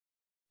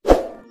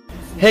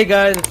Hey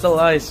guys, it's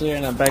Elias here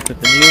and I'm back with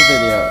a new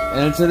video.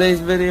 And in today's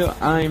video,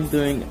 I'm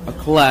doing a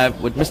collab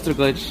with Mr.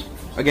 Glitch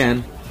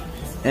again.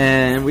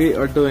 And we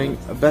are doing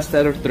a best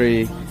out of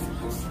 3.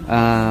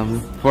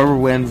 Whoever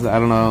wins, I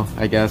don't know,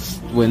 I guess,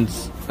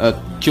 wins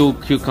Cool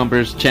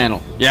Cucumber's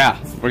channel. Yeah,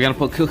 we're gonna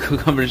put Cool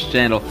Cucumber's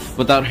channel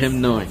without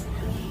him knowing.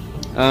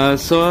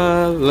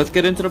 So let's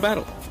get into the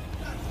battle.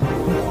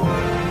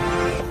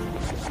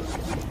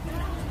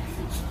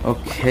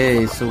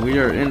 Okay, so we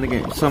are in the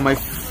game. So my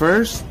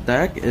first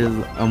deck is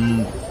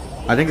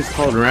I think it's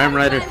called Ram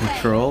Rider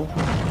Control.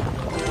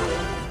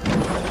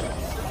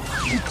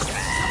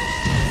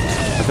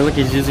 I feel like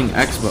he's using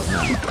X-Bow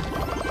now.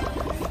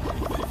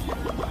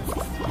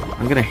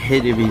 I'm gonna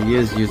hate if he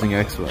is using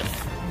X-Bow.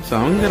 So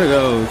I'm gonna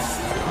go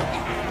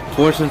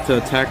force him to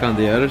attack on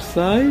the other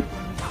side.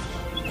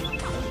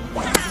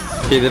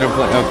 He didn't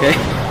play. Okay.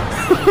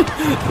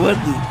 What?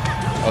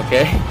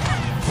 Okay.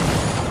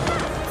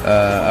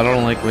 I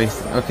don't like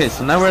wasting. Okay,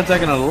 so now we're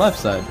attacking on the left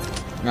side.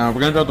 Now we're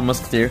gonna drop the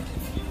Musketeer,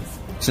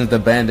 since the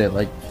Bandit,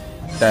 like,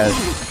 that.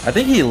 I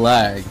think he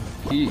lagged.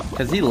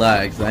 Cause he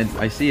lags.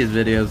 I see his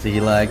videos.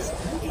 He lags.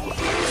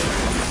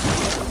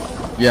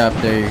 Yep,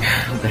 there you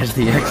go. There's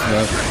the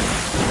X-Bow.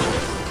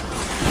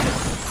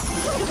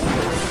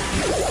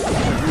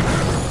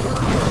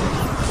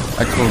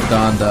 X-Bow's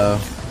gone though.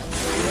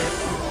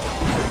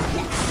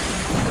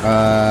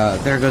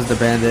 There goes the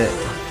Bandit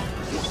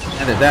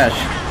and a dash.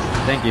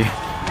 Thank you.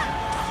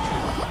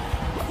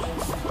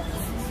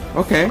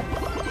 Okay.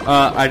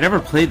 I never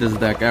played this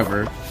deck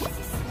ever.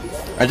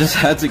 I just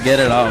had to get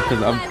it out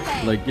because I'm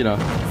like, you know,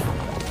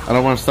 I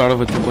don't want to start off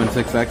with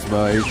 2.6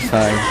 X-Bow each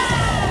time.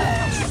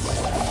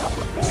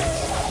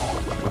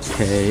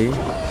 Okay.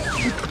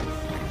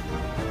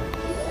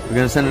 We're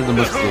gonna send in the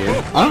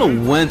Musketeer. I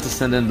don't know when to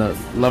send in the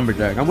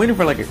Lumberjack. I'm waiting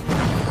for like a,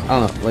 I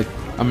don't know, like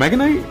a Mega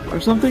Knight or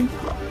something.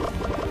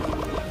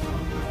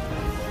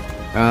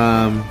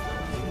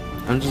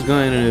 I'm just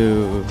going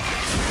to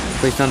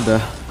place on the.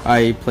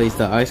 I placed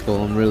the Ice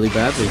Golem really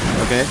badly.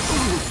 Okay.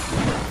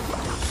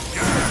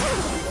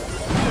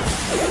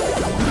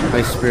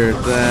 I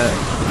Spirit that.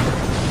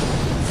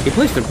 He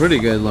placed a pretty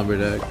good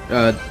Lumberjack.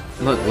 Not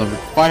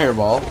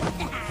Fireball.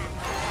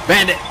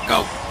 Bandit,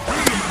 go.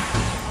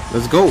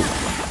 Let's go.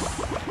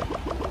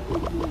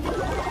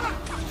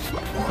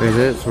 There's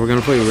it. So we're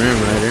gonna play Ram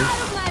Rider.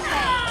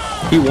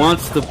 He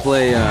wants to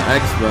play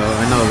X-Bow.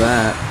 I know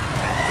that.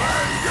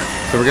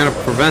 So we're gonna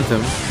prevent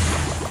him.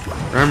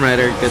 Ram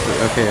Rider gets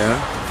it. Okay,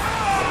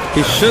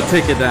 he should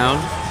take it down.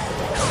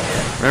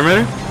 Ram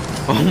Rider?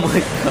 Oh my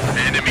god.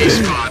 Enemy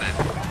spotted.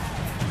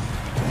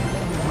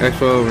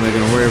 X-Bow, we're not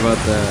gonna worry about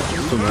that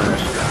too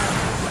much.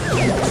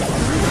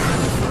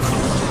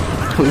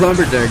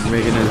 Lumberjack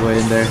making his way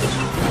in there.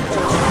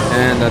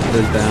 And that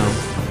is down.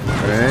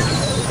 Alright.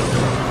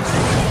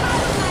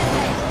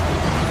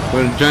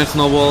 With a giant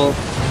snowball.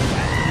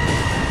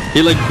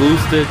 He like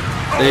boosted.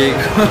 There you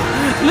go.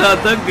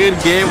 Not a good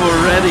game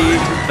already.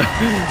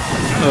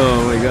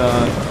 Oh my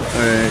god.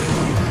 Alright.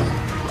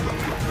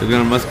 We're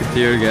gonna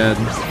Musketeer again.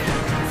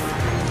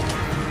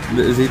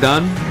 Is he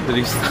done? Did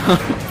he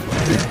stop?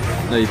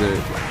 No, he did.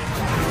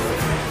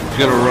 He's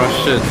gonna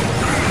rush it.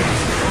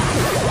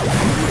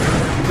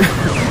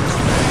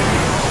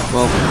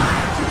 Well,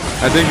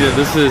 I think that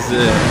this is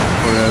it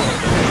for him.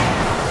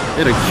 He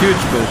had a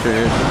huge push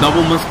here.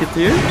 Double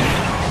Musketeer.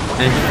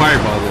 And he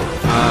fireballed it.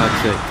 Ah,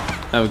 shit.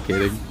 I'm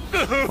kidding.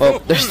 Well,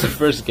 there's the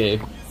first game.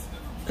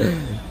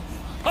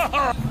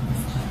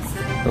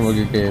 From a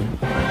good game.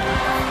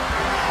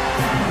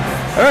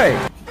 Alright.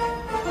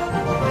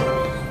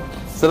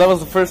 So that was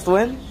the first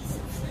win.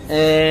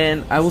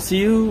 And I will see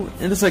you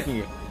in the second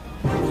game.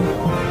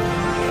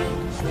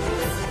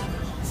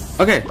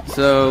 Okay,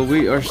 so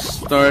we are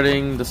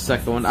starting the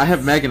second one. I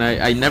have Mega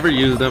Knight. I never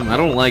used him. I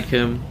don't like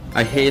him.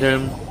 I hate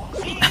him.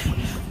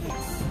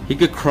 He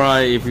could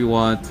cry if you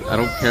want. I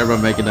don't care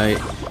about Mega Knight.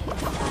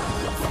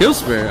 Heal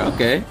Spear,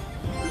 okay.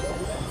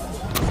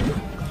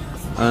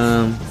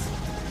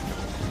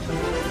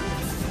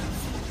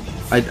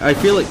 I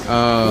feel like,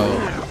 oh,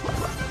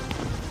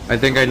 I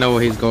think I know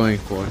what he's going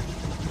for.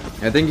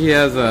 I think he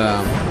has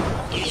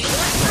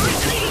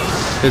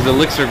his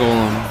Elixir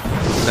Golem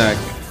deck.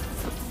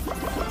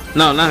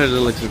 No, not his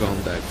Elixir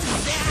Golem deck.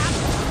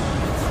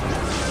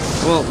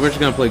 Well, we're just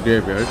gonna play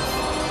Graveyard.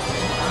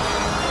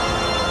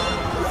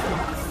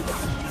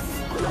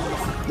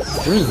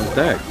 Where's his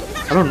deck?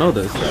 I don't know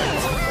this deck.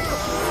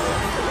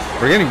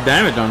 We're getting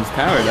damage on his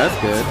tower, that's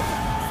good.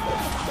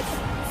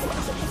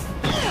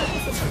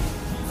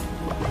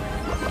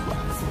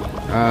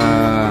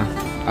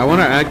 I want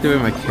to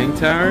activate my King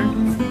Tower.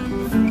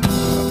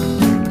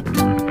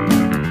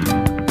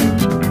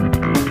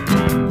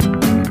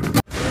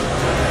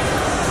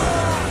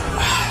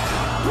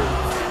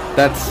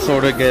 That's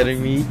sort of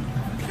getting me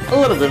a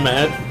little bit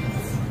mad.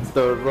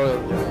 The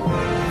Royale.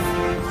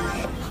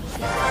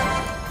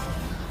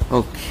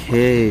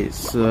 Okay,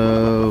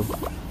 so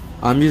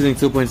I'm using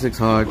 2.6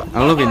 Hog. I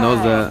don't know if he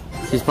knows that.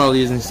 He's probably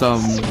using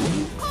some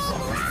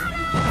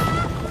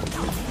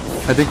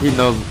I think he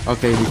knows.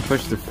 Okay, he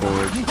pushed it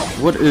forward.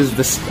 What is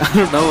this? I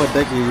don't know what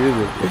deck he's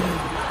using.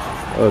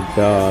 Oh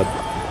god.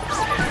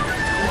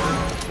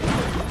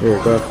 Here,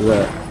 go after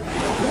that.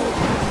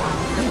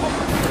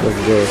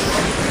 What's this?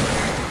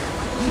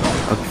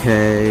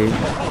 Okay.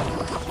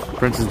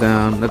 Prince is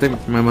down. I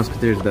think my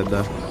musketeer is dead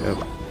though. Yep.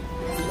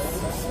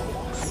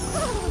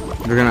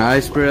 We're gonna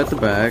ice spirit at the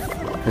back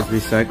because we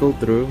cycled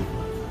through.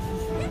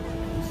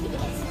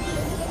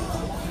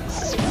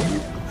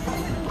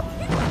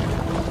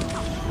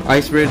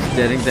 Ice Spirit's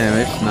getting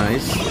damage,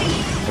 nice.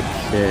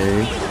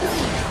 Okay.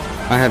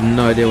 I have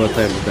no idea what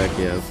type of deck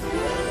he has.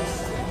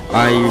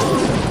 I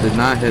did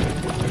not hit.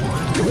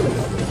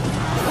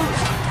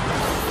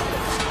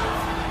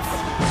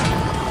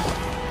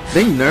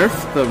 They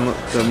nerfed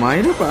the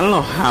miner, but I don't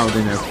know how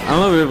they nerfed it. I don't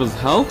know if it was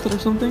health or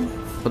something,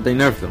 but they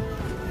nerfed him.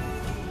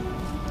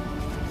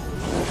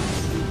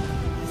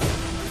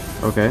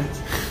 Okay.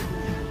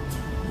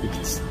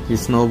 He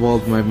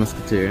snowballed my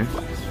musketeer.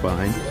 It's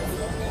fine.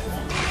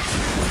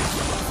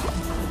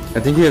 I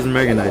think he has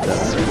Mega Knight though.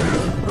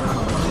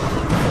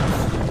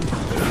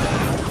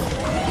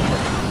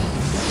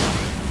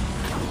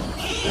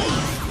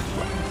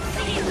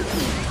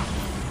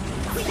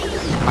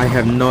 I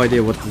have no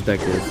idea what this deck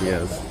is he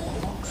has.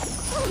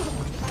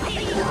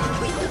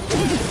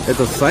 It's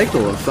a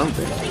cycle of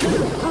something.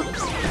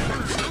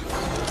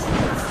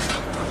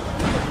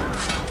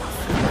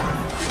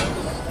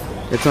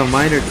 It's a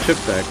minor chip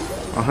deck,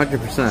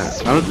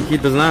 100%. I don't think he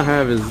does not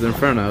have his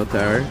Inferno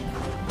tower.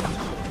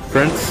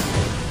 Prince,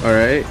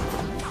 alright.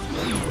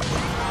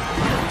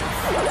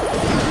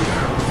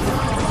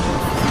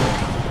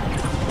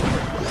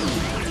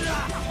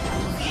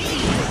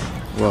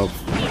 Well,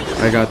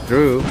 I got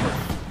through.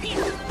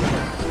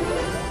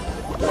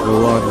 We'll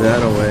log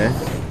that away.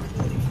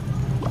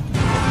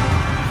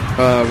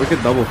 We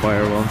could double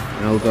firewall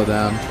and it'll go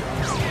down.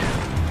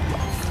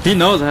 He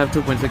knows I have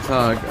 2.6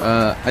 hog.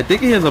 I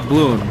think he has a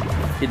balloon.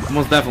 He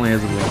most definitely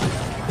has a balloon.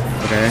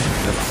 Okay,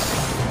 that's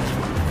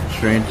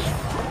strange.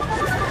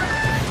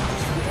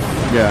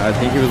 Yeah, I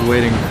think he was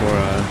waiting for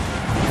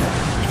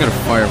just gonna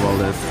fireball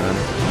this then.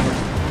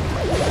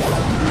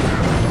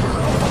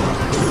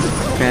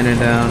 Cannon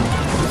down.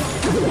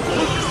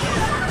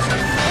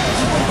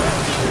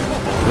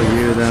 Put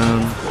you down.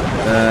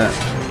 That.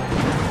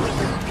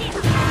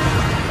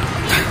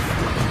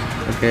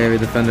 Okay, we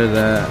defended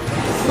that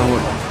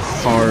somewhat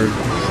hard.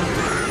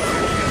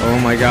 Oh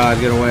my god,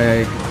 get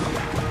away.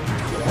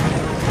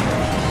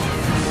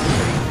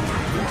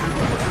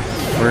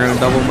 We're gonna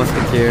double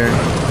musketeer.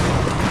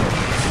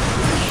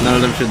 None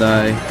of them should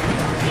die.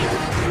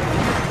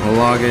 We'll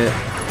log it.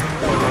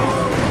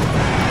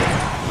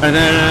 And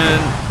then,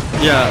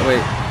 yeah,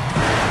 wait.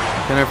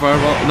 Can I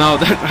fireball? No,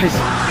 that nice.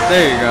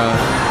 There you go.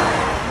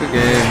 Good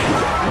game.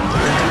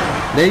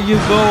 There you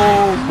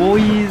go,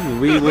 boys.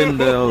 We win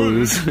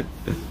those.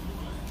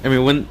 I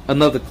mean, win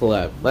another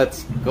collab.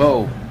 Let's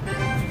go.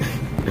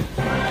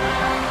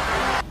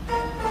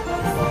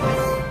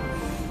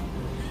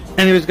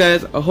 Anyways,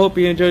 guys, I hope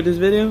you enjoyed this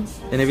video.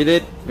 And if you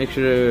did, make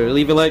sure to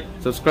leave a like,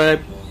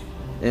 subscribe.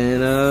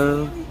 And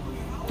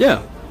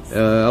yeah,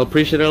 I'll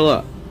appreciate it a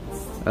lot.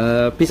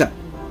 Peace out.